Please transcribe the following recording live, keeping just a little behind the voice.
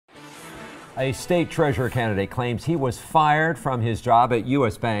A state treasurer candidate claims he was fired from his job at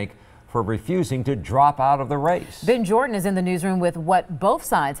U.S. Bank for refusing to drop out of the race. Ben Jordan is in the newsroom with what both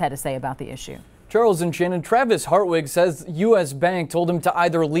sides had to say about the issue. Charles and Shannon, Travis Hartwig says U.S. Bank told him to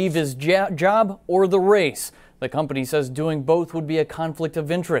either leave his job or the race. The company says doing both would be a conflict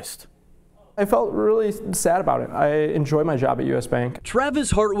of interest. I felt really sad about it. I enjoy my job at U.S. Bank.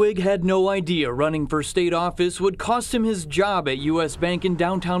 Travis Hartwig had no idea running for state office would cost him his job at U.S. Bank in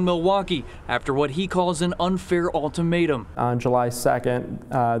downtown Milwaukee after what he calls an unfair ultimatum. On July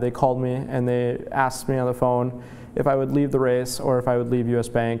 2nd, they called me and they asked me on the phone if I would leave the race or if I would leave U.S.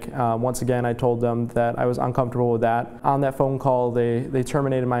 Bank. Once again, I told them that I was uncomfortable with that. On that phone call, they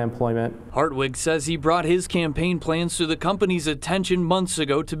terminated my employment. Hartwig says he brought his campaign plans to the company's attention months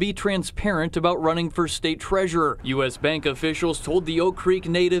ago to be transparent about running for state treasurer. U.S. Bank officials told the Oak Creek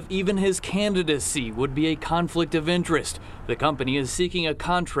native even his candidacy would be a conflict of interest. The company is seeking a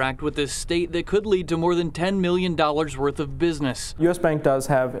contract with the state that could lead to more than $10 million worth of business. U.S. Bank does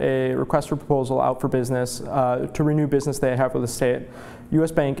have a request for proposal out for business to renew business they have with the state.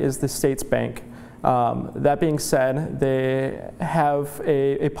 U.S. Bank is the state's bank. That being said, they have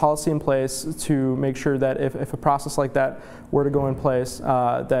a policy in place to make sure that if a process like that were to go in place,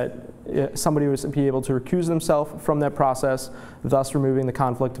 that somebody would be able to recuse themselves from that process, thus removing the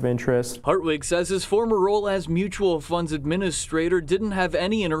conflict of interest. Hartwig says his former role as mutual funds administrator didn't have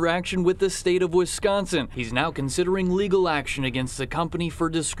any interaction with the state of Wisconsin. He's now considering legal action against the company for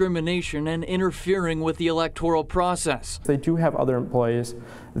discrimination and interfering with the electoral process. They do have other employees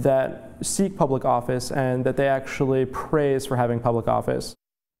that seek public office and that they actually praise for having public office.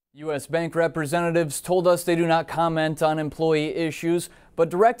 U.S. Bank representatives told us they do not comment on employee issues, but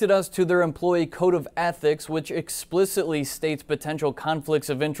directed us to their employee code of ethics, which explicitly states potential conflicts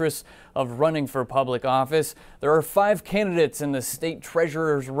of interest of running for public office. There are 5 candidates in the state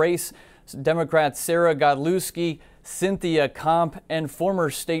treasurer's race: Democrats Sarah Godlewski, Cynthia Comp, and former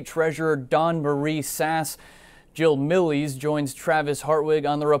state treasurer Dawn Marie Sass. Jill Millies joins Travis Hartwig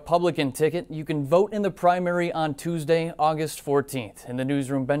on the Republican ticket. You can vote in the primary on Tuesday, August 14th. In the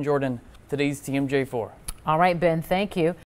newsroom, Ben Jordan, today's TMJ4. All right, Ben, thank you.